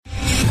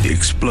The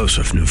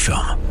explosive new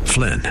film,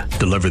 Flynn,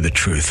 deliver the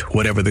truth,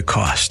 whatever the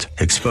cost,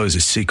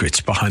 exposes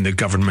secrets behind the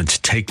government's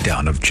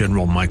takedown of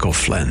General Michael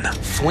Flynn.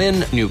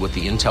 Flynn knew what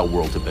the intel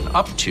world had been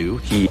up to.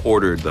 He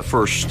ordered the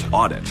first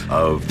audit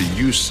of the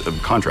use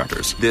of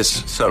contractors.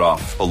 This set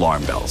off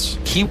alarm bells.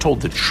 He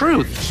told the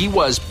truth. He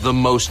was the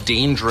most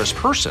dangerous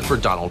person for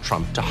Donald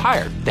Trump to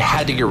hire. They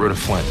had to get rid of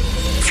Flynn.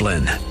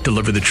 Flynn,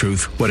 deliver the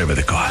truth, whatever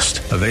the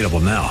cost. Available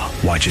now.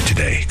 Watch it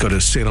today. Go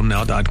to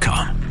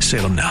salemnow.com.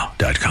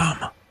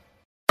 salemnow.com.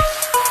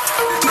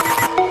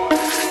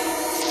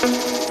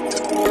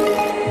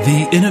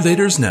 The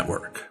Innovators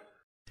Network.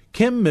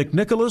 Kim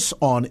McNicholas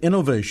on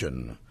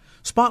innovation,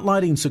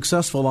 spotlighting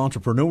successful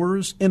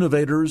entrepreneurs,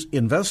 innovators,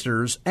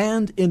 investors,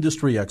 and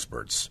industry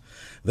experts.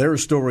 Their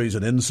stories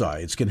and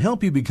insights can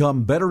help you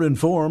become better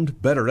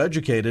informed, better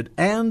educated,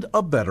 and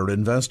a better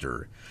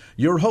investor.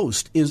 Your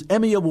host is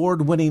Emmy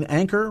Award-winning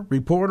anchor,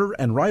 reporter,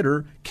 and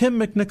writer Kim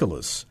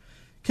McNicholas.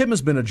 Kim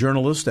has been a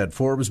journalist at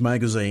Forbes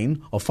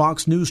magazine, a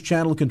Fox News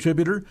Channel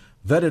contributor,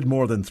 vetted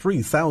more than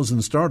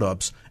 3,000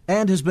 startups,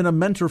 and has been a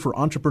mentor for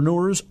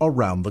entrepreneurs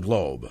around the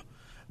globe.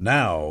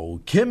 Now,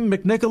 Kim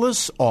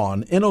McNicholas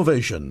on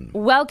innovation.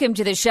 Welcome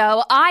to the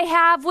show. I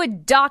have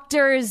what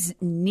doctors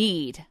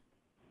need.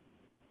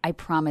 I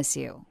promise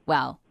you.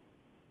 Well,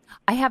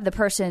 I have the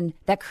person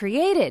that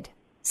created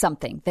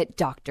something that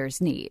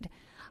doctors need.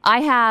 I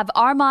have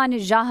Arman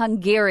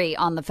Jahangiri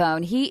on the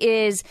phone. He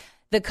is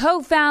the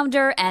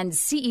co-founder and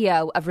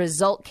CEO of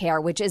Result Care,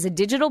 which is a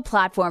digital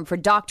platform for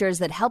doctors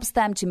that helps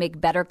them to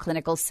make better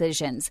clinical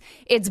decisions.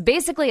 It's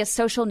basically a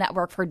social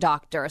network for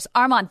doctors.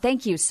 Arman,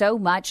 thank you so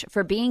much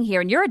for being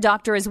here. And you're a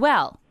doctor as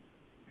well.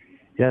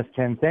 Yes,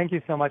 Kim. Thank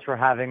you so much for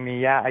having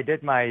me. Yeah, I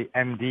did my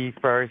MD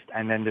first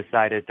and then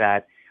decided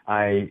that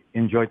I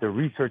enjoyed the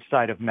research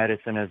side of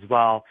medicine as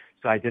well.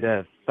 So I did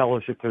a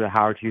fellowship through the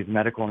Howard Hughes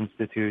Medical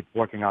Institute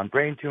working on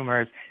brain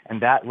tumors,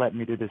 and that led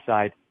me to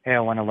decide, hey, I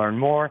want to learn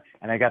more,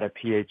 and I got a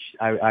PhD.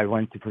 I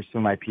went to pursue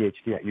my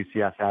PhD at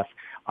UCSF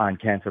on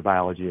cancer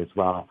biology as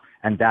well,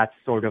 and that's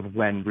sort of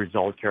when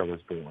Result Care was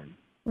born.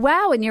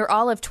 Wow, and you're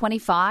all of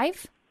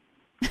 25?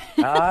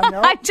 No,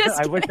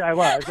 I wish I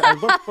was. I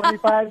look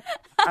 25.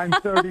 I'm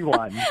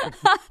 31.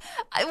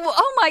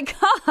 Oh, my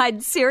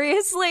God.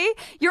 Seriously?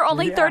 You're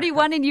only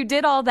 31 and you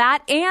did all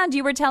that? And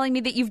you were telling me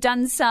that you've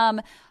done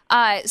some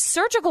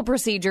surgical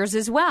procedures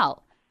as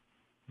well.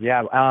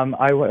 Yeah,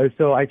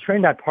 so I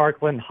trained at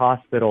Parkland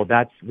Hospital.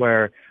 That's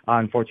where,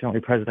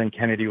 unfortunately, President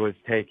Kennedy was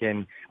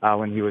taken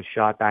when he was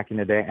shot back in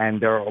the day. And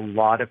there are a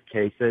lot of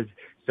cases.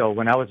 So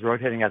when I was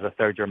rotating as a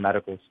third-year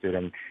medical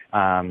student,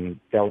 I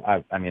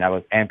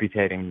was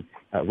amputating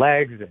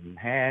legs and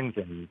hands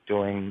and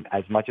doing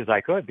as much as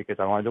I could because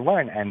I wanted to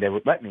learn. And they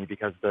would let me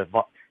because the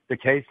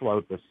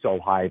caseload was so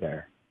high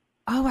there.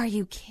 Oh, are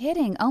you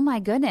kidding? Oh, my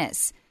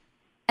goodness.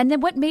 And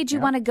then what made you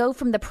want to go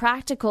from the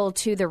practical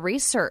to the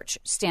research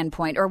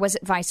standpoint, or was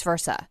it vice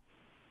versa?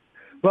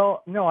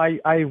 Well, no,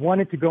 I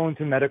wanted to go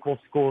into medical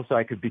school so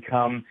I could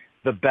become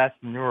the best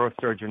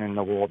neurosurgeon in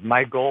the world.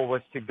 My goal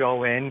was to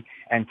go in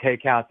and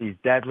take out these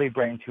deadly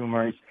brain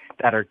tumors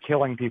that are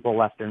killing people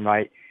left and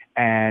right.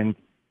 And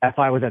if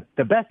I was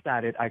the best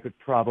at it, I could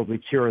probably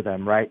cure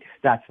them, right?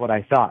 That's what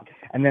I thought.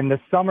 And then the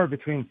summer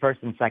between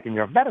first and second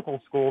year of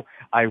medical school,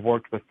 I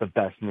worked with the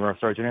best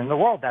neurosurgeon in the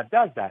world that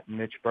does that,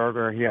 Mitch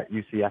Berger here at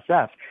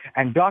UCSF.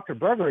 And Dr.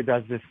 Berger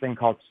does this thing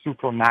called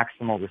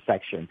supramaximal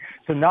resection.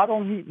 So not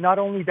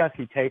only does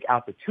he take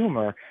out the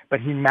tumor,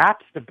 but he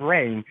maps the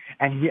brain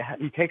and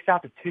he takes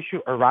out the tissue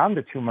around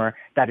the tumor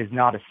that is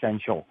not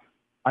essential.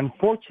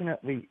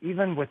 Unfortunately,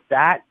 even with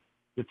that,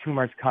 the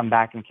tumors come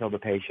back and kill the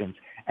patients.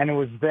 And it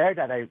was there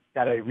that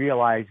I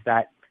realized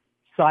that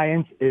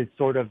science is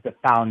sort of the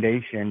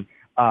foundation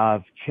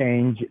of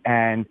change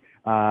and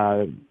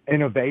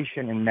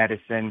innovation in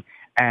medicine.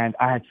 And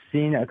I had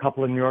seen a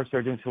couple of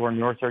neurosurgeons who were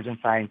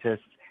neurosurgeon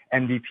scientists,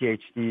 MD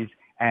PhDs,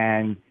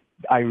 and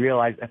I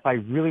realized if I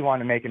really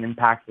want to make an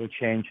impactful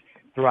change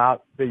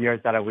throughout the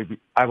years that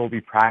I will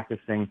be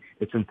practicing,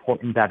 it's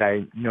important that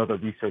I know the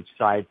research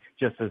side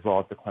just as well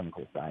as the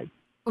clinical side.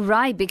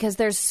 Right, because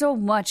there's so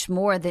much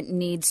more that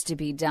needs to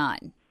be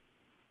done.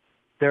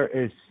 There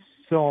is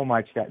so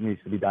much that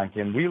needs to be done,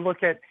 Kim.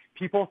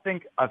 People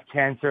think of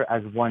cancer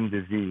as one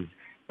disease,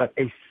 but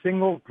a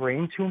single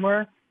brain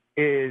tumor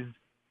is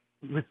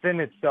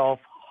within itself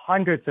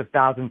hundreds of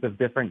thousands of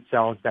different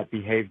cells that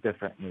behave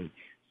differently.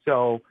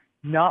 So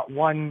not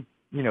one,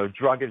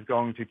 drug is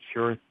going to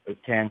cure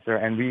cancer,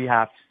 and we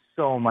have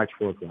so much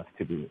work left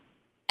to do.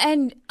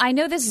 And I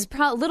know this is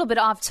probably a little bit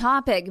off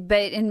topic, but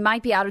it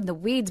might be out in the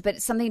weeds, but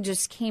something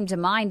just came to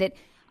mind that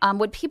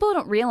what people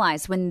don't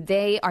realize when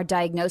they are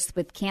diagnosed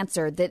with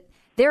cancer, that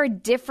there are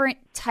different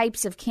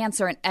types of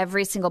cancer in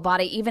every single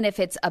body, even if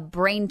it's a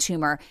brain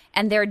tumor.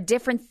 And there are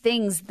different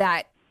things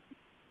that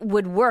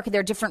would work. There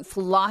are different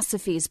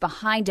philosophies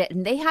behind it.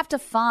 And they have to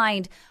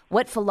find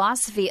what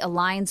philosophy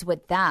aligns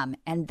with them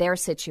and their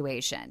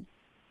situation.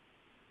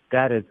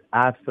 That is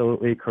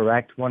absolutely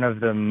correct. One of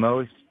the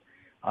most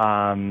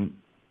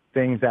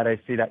things that I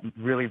see that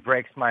really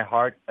breaks my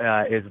heart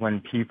is when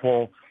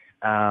people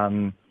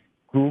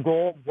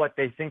Google what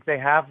they think they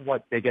have,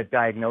 what they get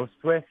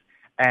diagnosed with,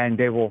 and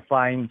they will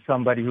find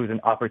somebody who's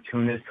an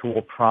opportunist who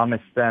will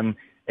promise them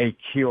a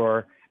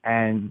cure,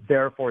 and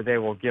therefore they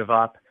will give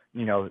up,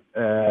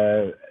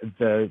 the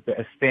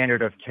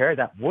standard of care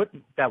that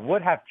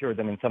would have cured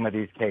them in some of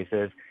these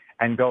cases,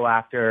 and go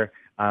after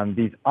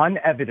these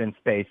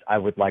unevidence-based, I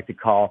would like to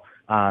call,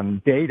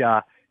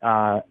 data.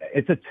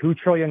 It's a $2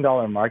 trillion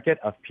market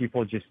of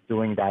people just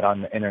doing that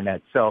on the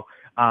internet. So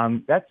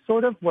that's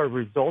sort of where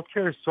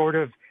ResultCare sort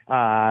of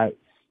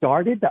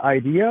started. The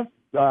idea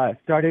was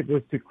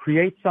to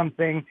create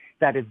something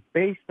that is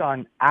based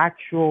on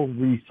actual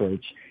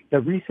research. The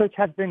research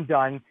has been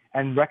done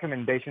and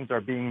recommendations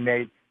are being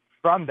made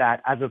from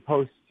that, as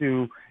opposed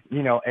to,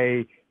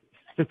 a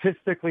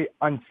statistically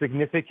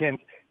insignificant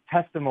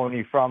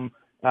testimony from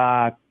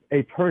a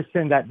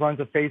person that runs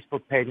a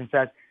Facebook page and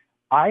says,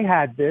 I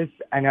had this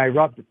and I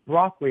rubbed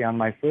broccoli on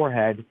my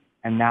forehead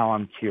and now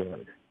I'm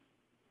cured.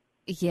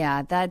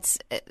 Yeah, that's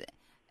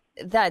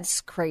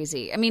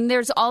crazy. I mean,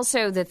 there's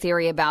also the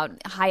theory about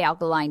high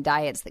alkaline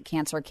diets, that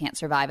cancer can't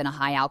survive in a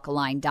high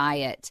alkaline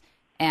diet.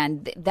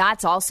 And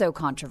that's also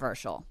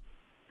controversial.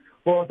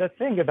 Well, the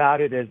thing about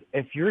it is,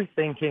 if you're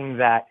thinking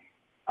that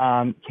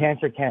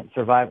cancer can't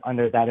survive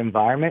under that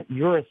environment,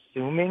 you're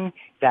assuming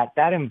that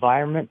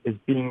environment is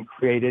being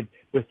created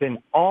within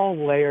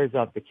all layers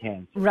of the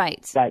cancer.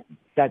 Right.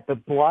 That the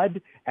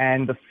blood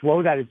and the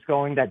flow that is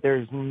going, that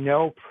there's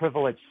no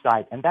privileged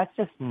site. And that's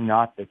just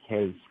not the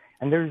case.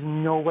 And there's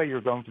no way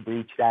you're going to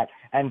reach that.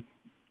 And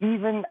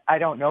even, I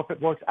don't know if it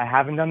works, I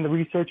haven't done the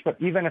research, but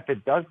even if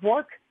it does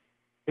work,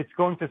 it's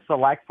going to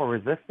select for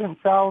resistant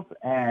cells,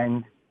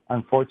 and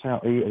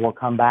unfortunately it will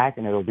come back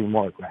and it'll be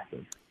more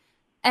aggressive.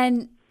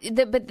 And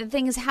but the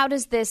thing is, how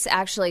does this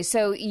actually,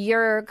 so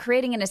you're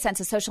creating, in a sense,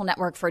 a social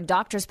network for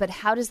doctors, but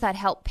how does that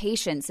help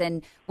patients?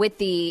 And with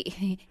the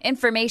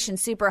information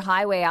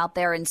superhighway out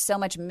there and so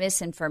much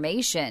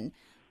misinformation,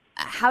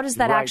 how does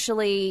that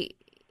actually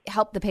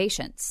help the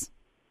patients?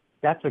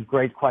 That's a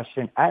great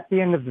question. At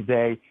the end of the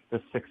day,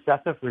 the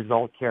success of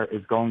ResultCare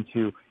is going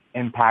to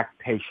impact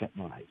patient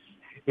lives.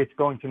 It's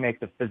going to make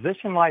the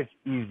physician lives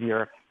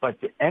easier,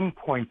 but the end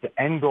point, the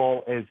end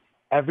goal is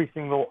every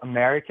single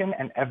American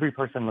and every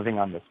person living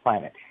on this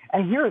planet.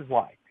 And here's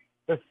why.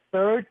 The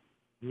third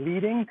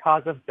leading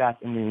cause of death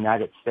in the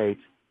United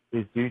States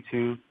is due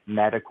to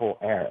medical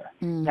error.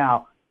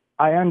 Now,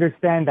 I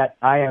understand that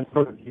I am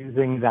sort of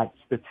using that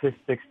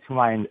statistics to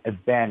my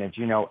advantage.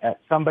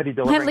 Somebody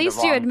delivering at least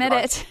the wrong you admit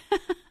drug. it.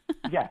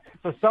 Yeah.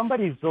 So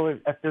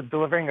if they're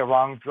delivering the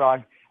wrong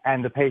drug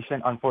and the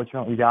patient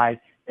unfortunately dies,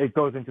 it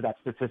goes into that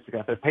statistic.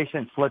 If the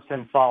patient slips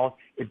and falls,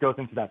 it goes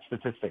into that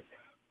statistic.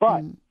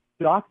 But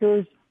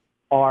doctors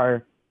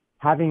are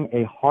having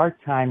a hard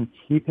time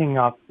keeping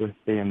up with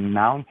the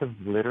amount of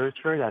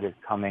literature that is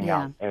coming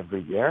out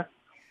every year.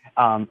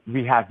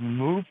 We have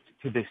moved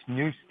to this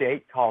new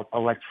state called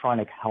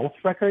electronic health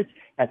records,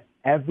 that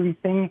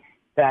everything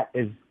that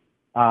is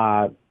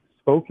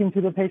spoken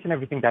to the patient,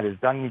 everything that is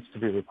done needs to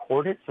be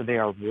recorded. So they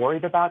are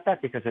worried about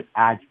that because it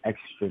adds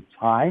extra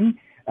time.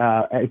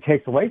 It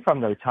takes away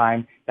from their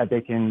time that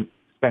they can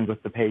spend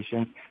with the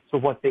patient. So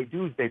what they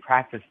do is they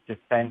practice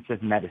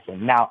defensive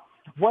medicine. Now,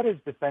 what is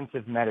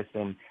defensive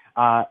medicine?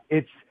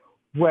 It's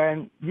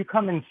when you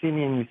come and see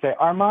me and you say,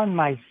 Armand,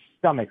 my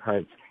stomach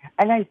hurts.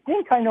 And I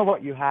think I know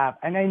what you have,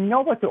 and I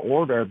know what to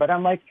order, but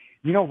I'm like,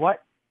 you know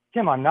what,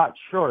 Tim, I'm not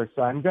sure,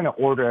 so I'm going to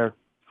order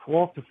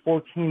 12 to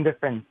 14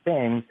 different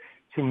things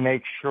to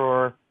make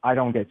sure I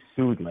don't get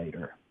sued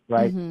later,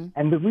 right?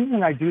 And the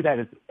reason I do that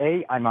is,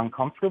 A, I'm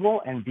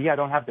uncomfortable, and B, I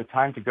don't have the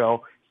time to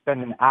go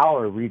spend an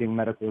hour reading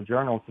medical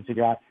journals to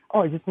figure out,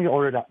 I just need to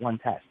order that one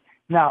test.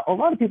 Now, a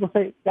lot of people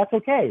say, that's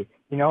okay.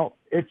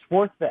 It's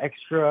worth the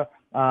extra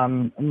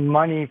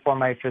money for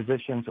my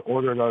physician to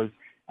order those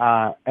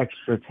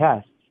extra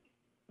tests.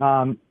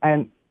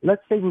 And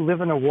let's say we live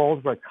in a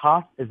world where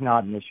cost is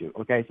not an issue,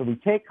 okay? So we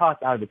take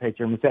cost out of the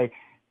picture and we say,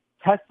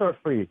 tests are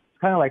free. It's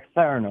kind of like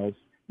Theranos.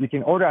 You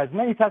can order as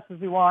many tests as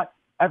you want.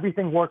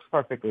 Everything works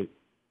perfectly.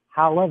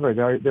 However,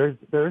 there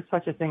is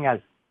such a thing as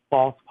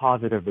false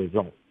positive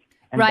results.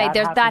 And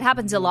that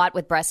happens a lot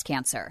with breast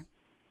cancer.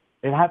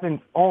 It happens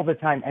all the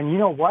time. And you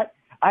know what?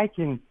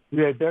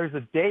 There's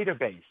a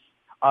database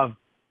of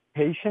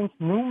patients,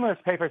 numerous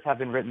papers have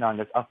been written on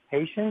this, of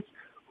patients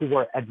who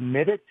were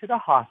admitted to the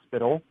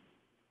hospital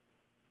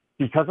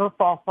because of a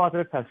false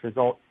positive test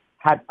result,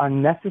 had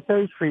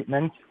unnecessary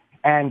treatment,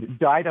 and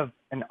died of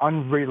an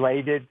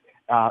unrelated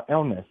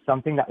illness,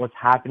 something that was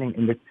happening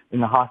in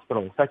the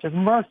hospital, such as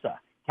MRSA,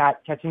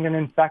 catching an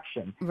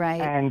infection. Right.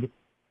 And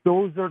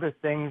those are the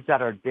things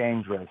that are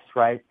dangerous,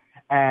 right?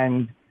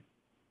 And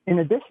in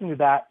addition to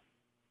that,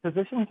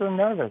 physicians are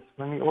nervous.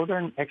 When we order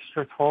an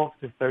extra 12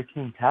 to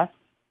 13 tests,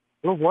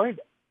 we're worried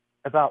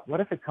about, what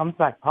if it comes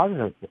back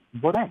positive?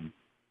 What then?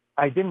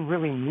 I didn't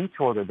really need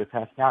to order the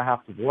test. Now I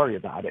have to worry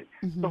about it.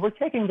 So we're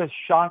taking this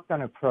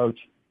shotgun approach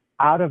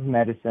out of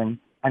medicine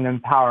and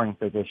empowering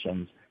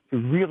physicians to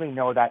really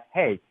know that,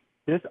 hey,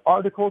 this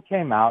article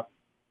came out,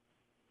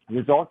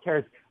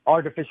 ResultCare's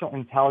artificial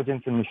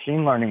intelligence and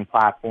machine learning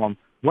platform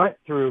went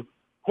through,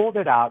 pulled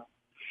it out,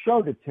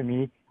 showed it to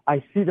me.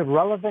 I see the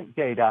relevant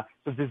data.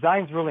 So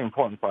design is really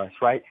important for us,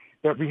 right?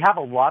 We have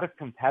a lot of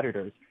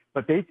competitors,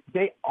 but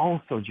they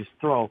also just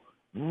throw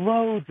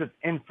loads of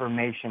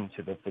information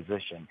to the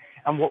physician.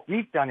 And what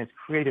we've done is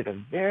created a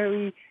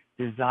very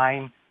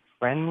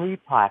design-friendly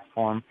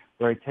platform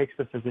where it takes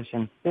the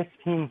physician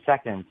 15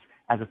 seconds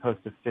as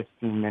opposed to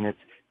 15 minutes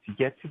to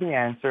get to the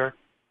answer.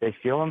 They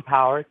feel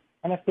empowered.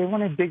 And if they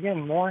want to dig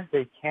in more,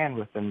 they can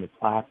within the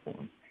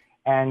platform.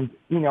 And,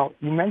 you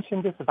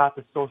mentioned this about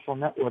the social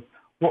network.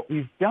 What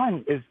we've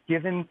done is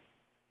given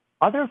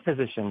other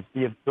physicians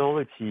the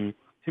ability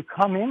to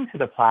come into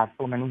the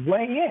platform and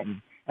weigh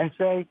in and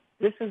say,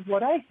 this is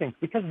what I think,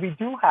 because we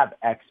do have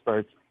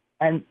experts,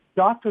 and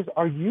doctors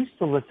are used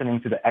to listening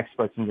to the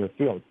experts in their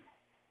field.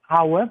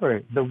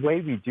 However, the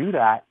way we do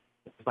that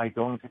is by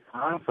going to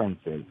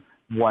conferences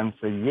once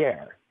a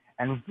year.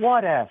 And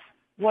what if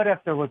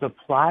there was a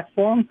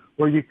platform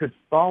where you could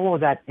follow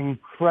that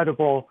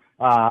incredible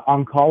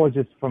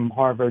oncologist from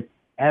Harvard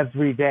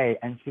every day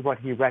and see what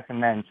he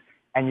recommends,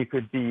 and you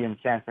could be in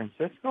San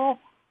Francisco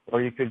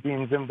or you could be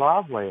in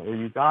Zimbabwe or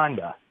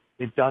Uganda.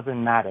 It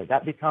doesn't matter.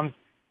 That becomes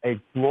a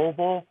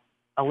global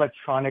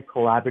electronic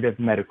collaborative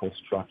medical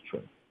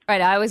structure. Right.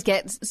 I always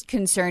get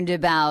concerned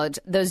about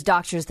those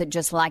doctors that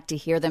just like to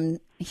hear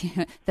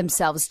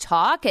themselves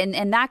talk,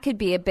 and that could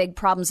be a big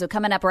problem. So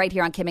coming up right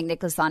here on Kim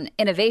McNicholas on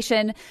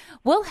Innovation,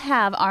 we'll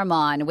have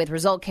Armand with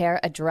Result Care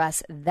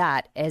address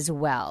that as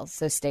well.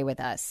 So stay with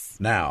us.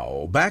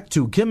 Now, back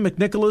to Kim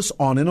McNicholas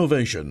on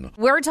Innovation.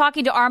 We're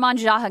talking to Armand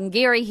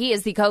Jahangiri. He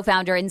is the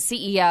co-founder and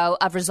CEO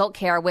of Result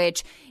Care,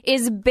 which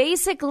is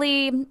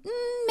basically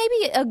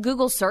maybe a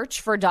Google search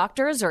for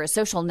doctors or a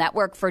social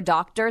network for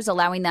doctors,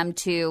 allowing them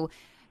to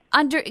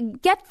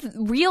get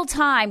real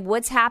time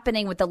what's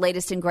happening with the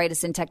latest and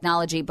greatest in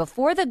technology.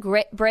 Before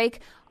the break,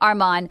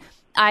 Armand,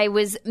 I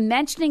was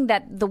mentioning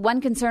that the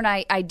one concern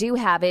I do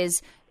have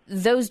is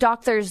those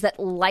doctors that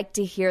like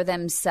to hear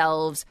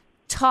themselves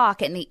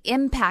talk and the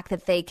impact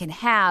that they can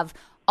have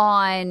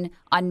on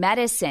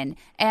medicine.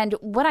 And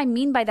what I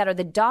mean by that are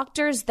the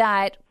doctors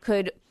that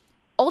could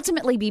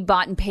ultimately be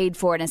bought and paid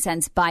for, in a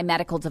sense, by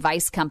medical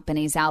device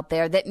companies out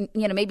there that,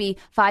 maybe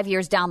 5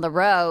 years down the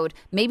road,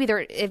 maybe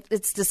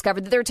it's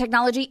discovered that their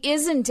technology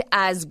isn't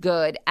as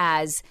good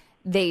as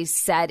they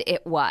said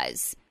it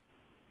was.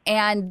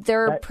 And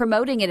they're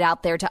promoting it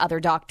out there to other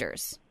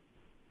doctors.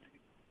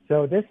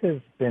 So this has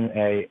been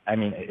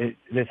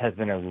this has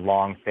been a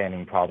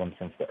long-standing problem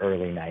since the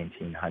early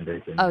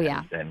 1900s in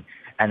medicine.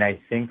 And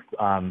I think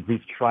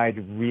we've tried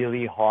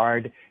really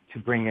hard to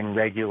bring in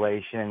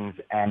regulations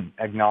and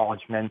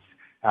acknowledgments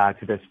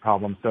to this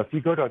problem. So if you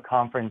go to a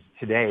conference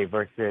today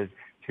versus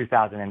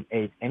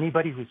 2008,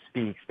 anybody who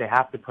speaks, they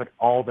have to put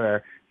all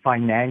their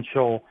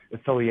financial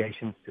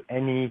affiliations to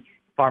any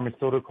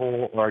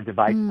pharmaceutical or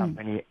device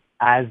company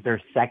as their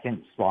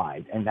second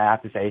slide. And they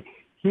have to say,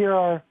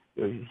 here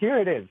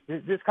it is.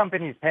 This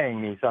company is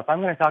paying me. So if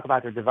I'm going to talk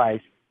about their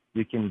device,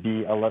 you can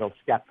be a little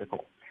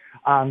skeptical.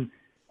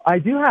 I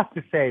do have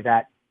to say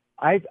that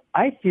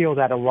I feel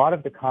that a lot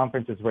of the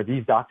conferences where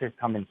these doctors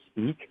come and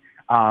speak,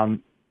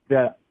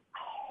 the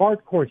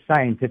hardcore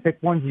scientific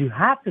ones, you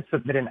have to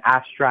submit an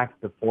abstract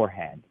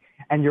beforehand.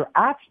 And your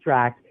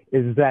abstract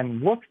is then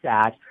looked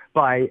at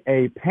by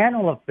a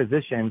panel of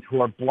physicians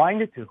who are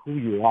blinded to who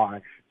you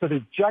are. So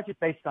they judge it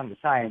based on the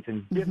science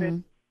and give it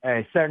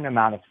a certain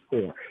amount of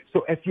score.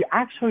 So if you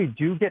actually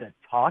do get a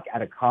talk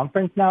at a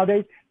conference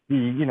nowadays,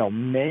 the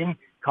main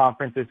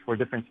conferences for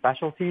different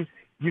specialties,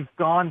 you've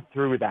gone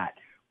through that.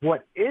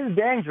 What is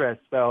dangerous,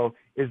 though,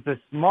 is the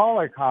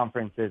smaller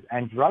conferences,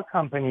 and drug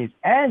companies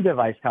and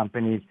device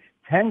companies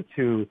tend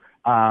to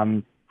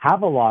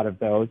have a lot of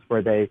those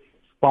where they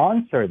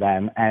sponsor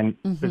them, and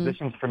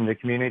physicians from the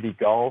community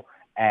go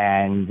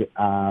and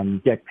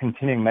get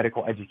continuing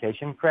medical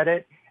education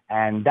credit,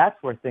 and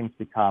that's where things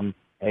become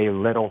a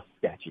little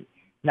sketchy.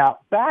 Now,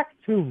 back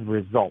to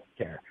Result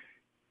Care.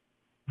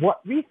 What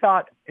we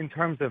thought in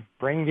terms of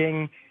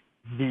bringing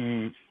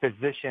the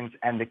physicians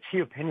and the key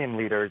opinion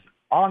leaders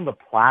on the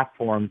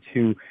platform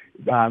to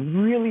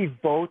really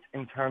vote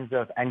in terms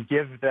of and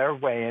give their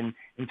way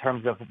in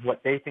terms of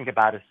what they think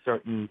about a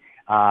certain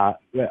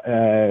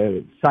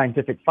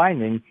scientific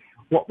finding,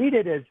 what we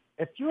did is,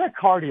 if you're a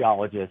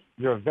cardiologist,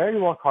 you're a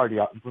very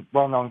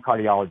well-known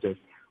cardiologist,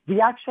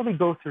 we actually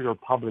go through your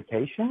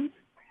publications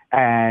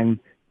and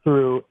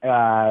through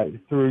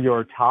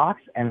your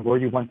talks and where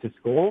you went to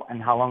school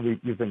and how long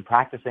you've been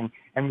practicing,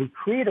 and we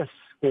create a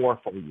score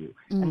for you.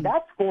 And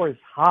that score is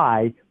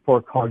high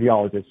for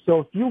cardiologists.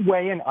 So if you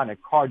weigh in on a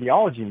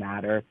cardiology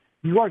matter,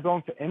 you are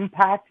going to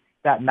impact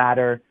that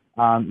matter.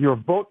 Your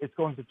vote is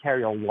going to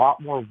carry a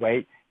lot more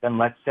weight than,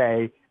 let's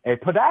say, a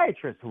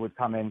podiatrist who would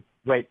come in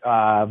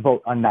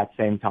vote on that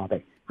same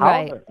topic.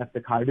 Right. However, if the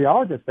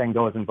cardiologist then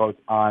goes and votes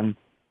on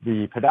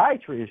the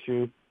podiatry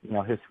issue,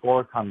 his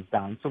score comes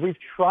down. So we've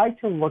tried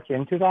to look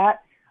into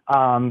that.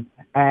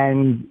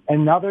 And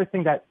another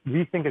thing that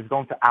we think is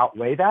going to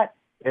outweigh that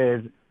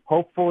is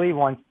hopefully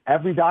once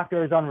every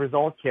doctor is on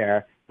Result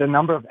Care, the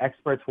number of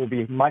experts will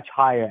be much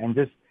higher, and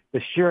just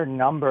the sheer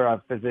number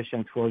of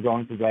physicians who are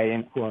going to weigh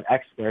in, who are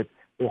experts,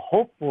 will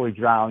hopefully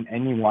drown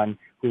anyone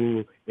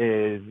who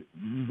is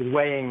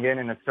weighing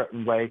in a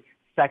certain way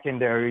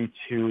secondary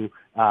to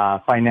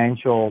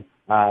financial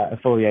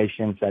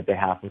affiliations that they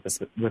have with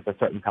a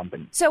certain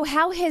company. So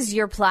how has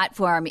your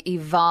platform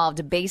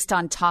evolved based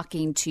on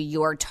talking to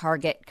your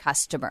target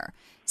customer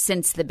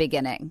since the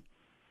beginning?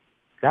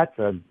 That's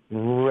a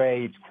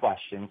great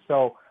question.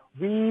 So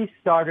we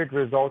started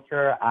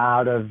ResultCare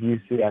out of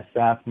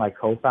UCSF. My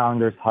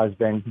co-founder's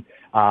husband,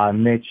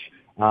 Mitch,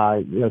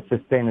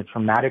 sustained a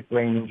traumatic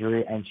brain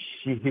injury, and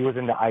he was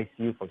in the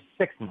ICU for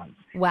 6 months.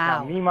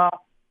 Wow. Now, Nima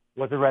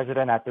was a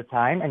resident at the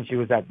time, and she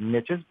was at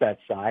Mitch's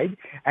bedside,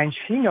 and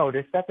she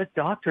noticed that the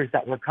doctors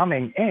that were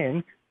coming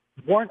in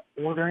weren't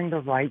ordering the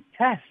right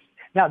tests.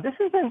 Now, this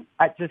isn't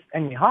at just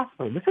any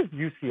hospital. This is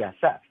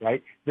UCSF,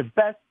 right? The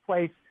best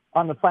place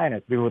on the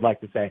planet, we would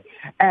like to say.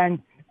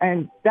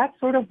 And that's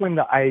sort of when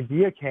the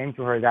idea came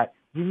to her that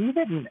we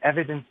needed an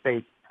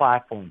evidence-based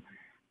platform.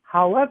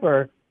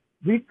 However,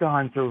 we've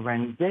gone through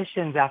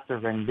renditions after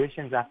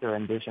renditions after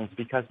renditions,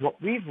 because what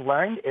we've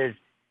learned is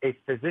a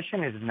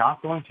physician is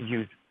not going to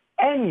use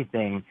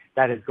anything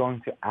that is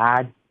going to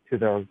add to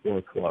their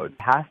workload. It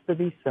has to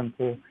be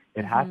simple.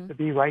 It has to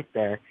be right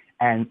there.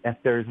 And if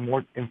there's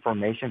more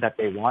information that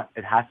they want,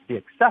 it has to be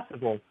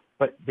accessible,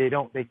 but they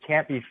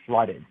can't be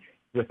flooded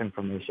with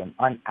information.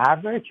 On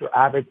average,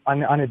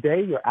 on a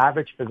day, your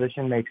average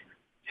physician makes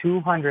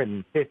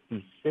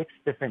 256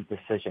 different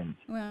decisions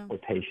for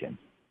patients.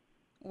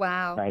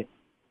 Wow. Right.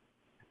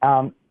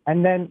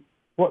 And then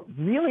what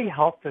really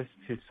helped us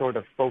to sort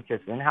of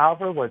focus in,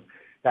 however, was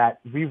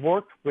that we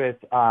worked with,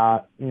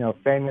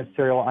 famous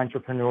serial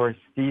entrepreneur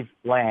Steve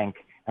Blank,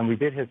 and we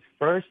did his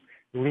first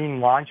Lean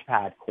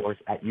Launchpad course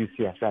at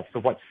UCSF. So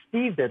what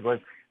Steve did was,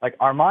 like,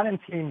 Armand and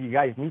team, you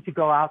guys need to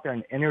go out there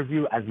and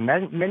interview as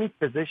many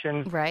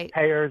physicians,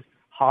 payers,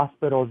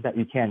 hospitals that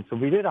you can. So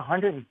we did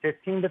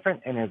 115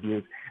 different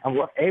interviews, and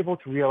we're able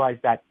to realize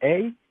that,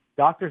 A,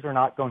 doctors are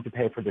not going to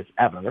pay for this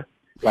ever,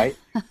 right?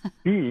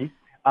 B,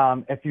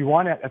 if you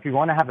want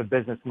to have a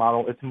business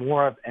model, it's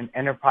more of an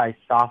enterprise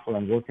software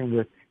and working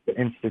with the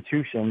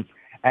institutions.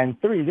 And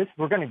 3,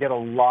 we're going to get a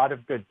lot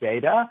of good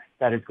data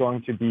that is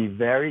going to be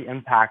very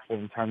impactful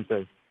in terms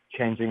of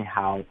changing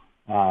how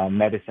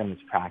medicine is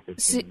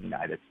practiced in the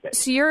United States.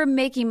 So you're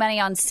making money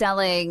on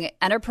selling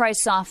enterprise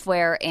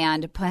software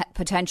and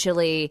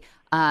potentially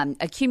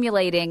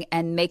accumulating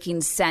and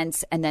making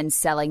sense and then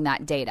selling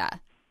that data.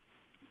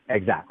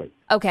 Exactly.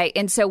 Okay.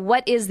 And so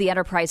what is the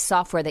enterprise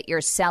software that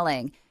you're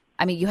selling?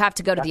 I mean, you have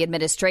to go to the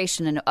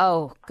administration and,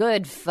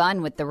 good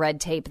fun with the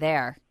red tape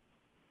there.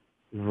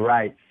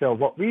 Right. So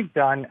what we've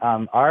done,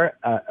 our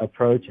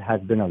approach has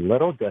been a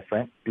little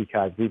different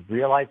because we've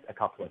realized a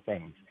couple of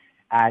things.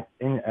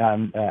 In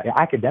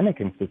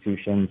academic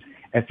institutions,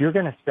 if you're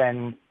going to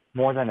spend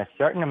more than a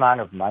certain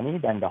amount of money,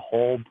 then the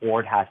whole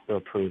board has to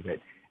approve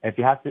it. If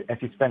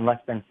you spend less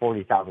than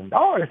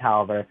 $40,000,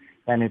 however,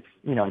 then it's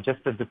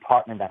just the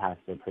department that has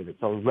to approve it.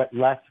 So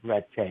less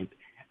red tape.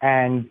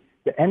 And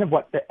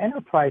what the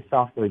enterprise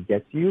software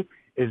gets you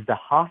is the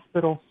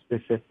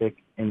hospital-specific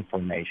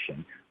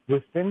information.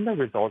 Within the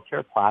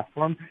ResultCare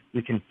platform,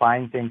 you can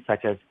find things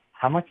such as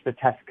how much the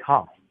test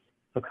costs,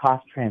 so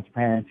cost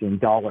transparency and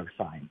dollar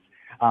signs.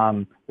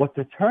 What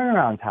the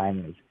turnaround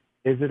time is.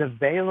 Is it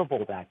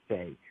available that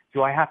day?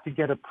 Do I have to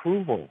get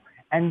approval?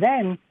 And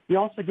then we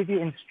also give you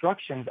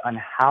instructions on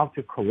how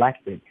to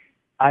collect it.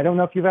 I don't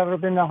know if you've ever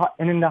been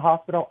in the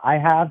hospital. I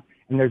have,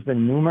 and there's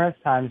been numerous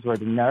times where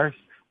the nurse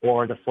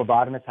or the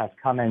phlebotomist has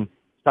come and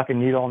stuck a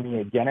needle in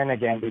me again and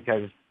again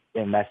because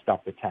they messed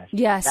up the test.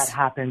 Yes. That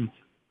happens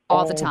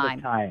all the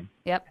time.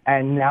 Yep.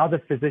 And now the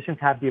physicians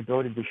have the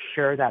ability to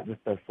share that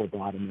with their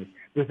phlebotomist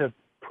with a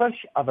push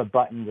of a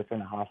button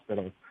within a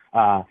hospital.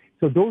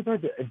 So those are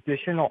the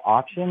additional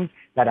options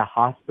that a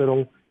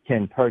hospital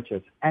can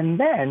purchase. And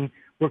then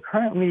we're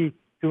currently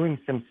doing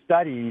some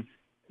studies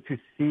to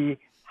see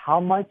how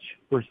much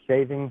we're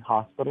saving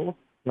hospitals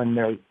when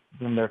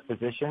their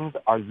physicians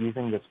are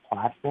using this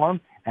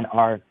platform and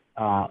are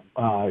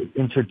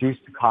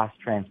introduced to cost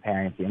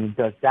transparency. And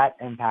does that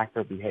impact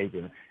their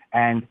behavior?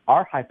 And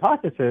our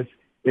hypothesis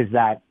is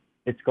that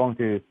it's going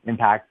to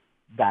impact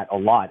that a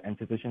lot, and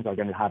physicians are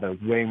going to have a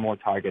way more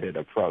targeted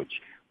approach.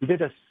 We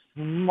did a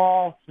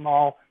small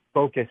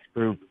focus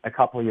group a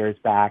couple of years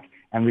back,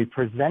 and we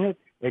presented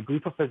a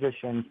group of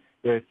physicians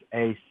with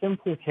a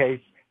simple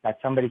case that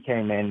somebody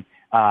came in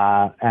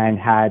and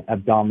had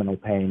abdominal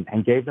pain,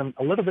 and gave them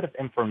a little bit of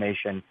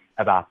information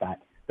about that.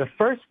 The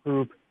first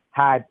group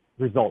had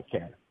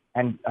ResultCare,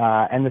 and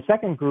the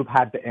second group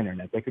had the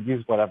internet. They could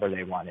use whatever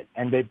they wanted,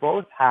 and they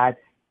both had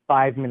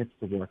 5 minutes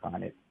to work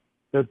on it.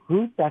 The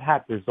group that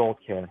had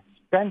ResultCare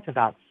spent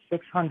about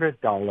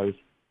 $600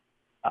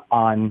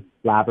 on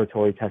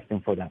laboratory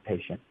testing for that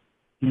patient.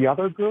 The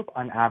other group,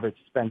 on average,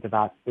 spent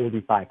about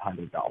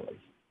 $4,500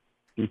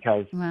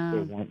 because they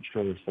weren't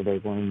sure, so they were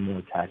doing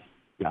more tests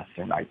left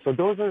and right. So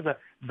those are the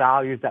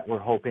values that we're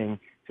hoping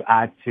to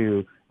add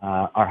to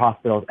our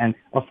hospitals. And,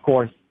 of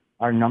course,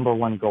 our number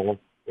one goal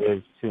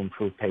is to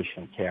improve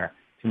patient care,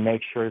 to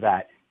make sure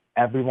that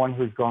everyone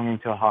who's going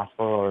into a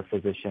hospital or a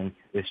physician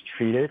is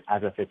treated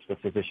as if it's the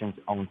physician's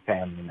own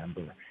family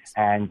member.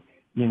 And,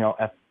 you know,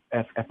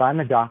 if I'm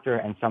a doctor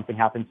and something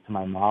happens to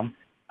my mom,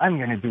 I'm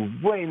going to do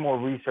way more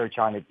research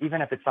on it,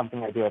 even if it's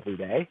something I do every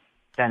day,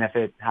 than if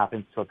it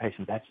happens to a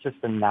patient. That's just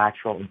a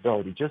natural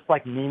ability, just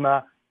like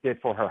Nima did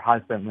for her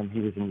husband when he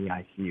was in the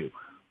ICU.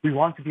 We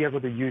want to be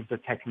able to use the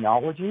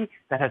technology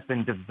that has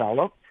been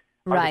developed,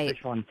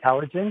 artificial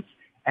intelligence,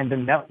 and the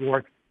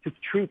network to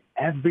treat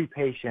every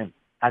patient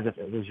as if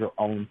it was your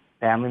own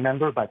family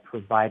member by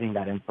providing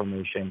that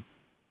information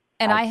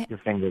at your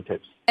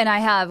fingertips.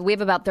 And we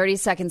have about 30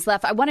 seconds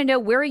left. I want to know,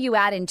 where are you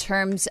at in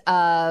terms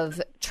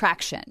of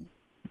traction?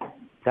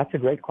 That's a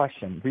great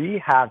question.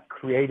 We have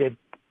created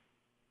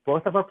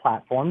both of our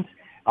platforms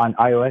on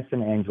iOS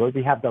and Android.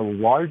 We have the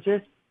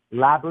largest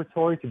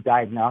laboratory to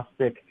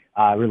diagnostic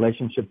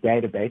relationship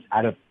database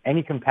out of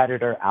any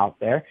competitor out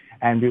there.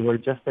 And we were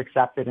just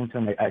accepted into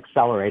an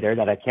accelerator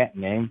that I can't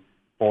name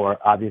for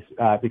obvious,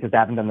 because they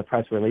haven't done the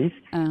press release.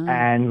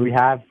 And we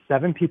have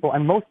 7 people.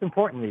 And most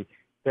importantly,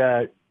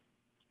 the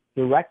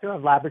director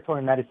of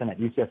laboratory medicine at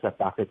UCSF,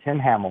 Dr. Tim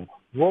Hamill,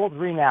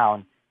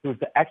 world-renowned, who's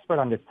the expert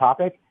on this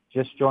topic,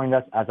 just joined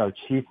us as our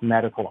chief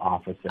medical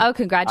officer. Oh,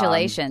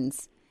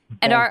 congratulations.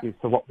 Thank you.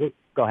 So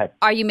go ahead.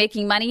 Are you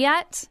making money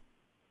yet?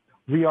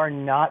 We are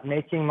not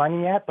making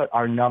money yet, but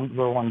our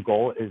number one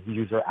goal is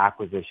user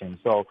acquisition.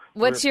 So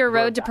what's your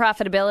road to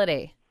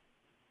profitability?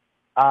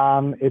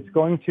 It's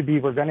going to be,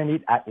 we're going to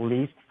need at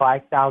least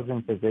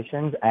 5,000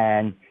 physicians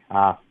and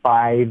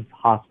 5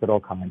 hospital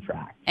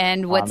contracts.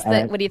 And what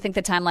do you think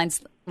the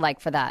timeline's like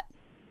for that?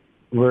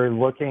 We're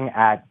looking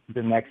at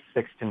the next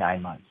 6 to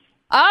 9 months.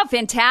 Oh,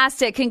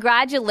 fantastic.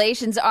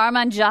 Congratulations,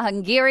 Arman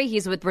Jahangiri.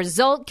 He's with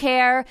Result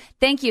Care.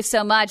 Thank you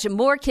so much.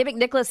 More Kim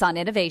McNicholas on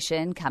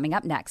innovation coming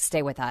up next.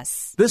 Stay with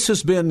us. This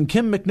has been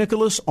Kim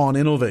McNicholas on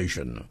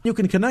Innovation. You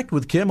can connect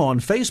with Kim on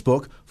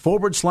Facebook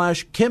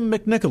 /Kim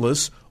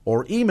McNicholas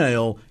or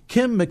email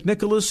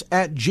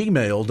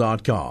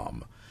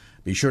kimmcnicholas@gmail.com.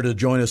 Be sure to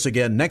join us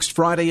again next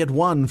Friday at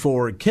 1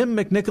 for Kim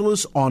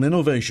McNicholas on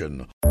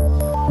Innovation.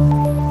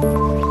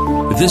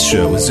 This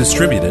show is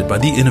distributed by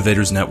the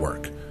Innovators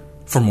Network.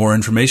 For more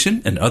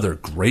information and other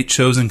great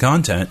shows and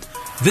content,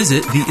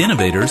 visit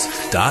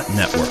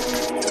theinnovators.network.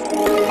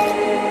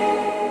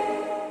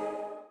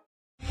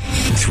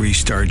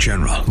 3-star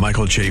General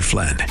Michael J.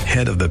 Flynn,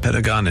 head of the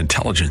Pentagon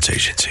Intelligence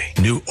Agency,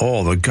 knew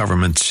all the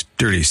government's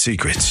dirty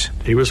secrets.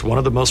 He was one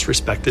of the most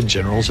respected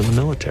generals in the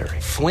military.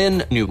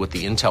 Flynn knew what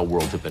the intel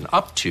world had been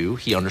up to.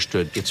 He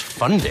understood its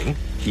funding.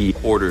 He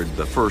ordered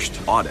the first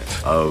audit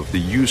of the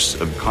use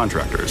of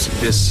contractors.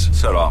 This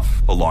set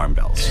off alarm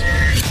bells.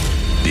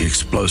 The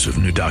explosive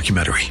new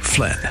documentary,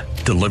 Flynn,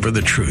 Deliver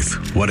the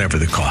Truth, Whatever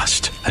the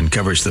Cost,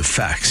 uncovers the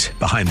facts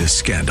behind this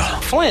scandal.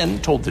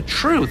 Flynn told the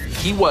truth.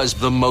 He was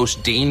the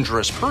most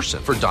dangerous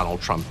person for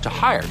Donald Trump to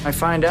hire. I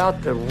find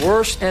out the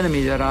worst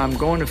enemy that I'm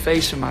going to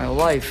face in my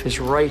life is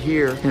right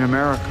here in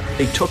America.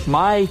 They took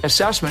my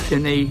assessment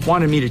and they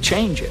wanted me to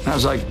change it. And I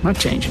was like, I'm not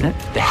changing it.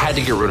 They had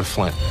to get rid of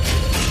Flynn.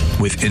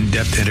 With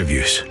in-depth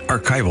interviews,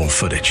 archival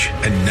footage,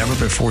 and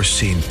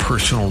never-before-seen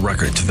personal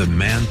records of the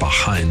man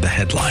behind the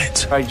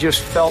headlines. I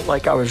just felt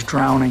like I was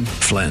drowning.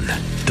 Flynn,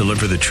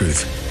 Deliver the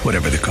Truth,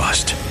 Whatever the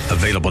Cost.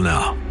 Available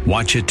now.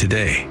 Watch it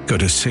today. Go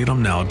to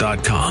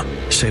salemnow.com.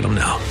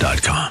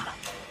 salemnow.com.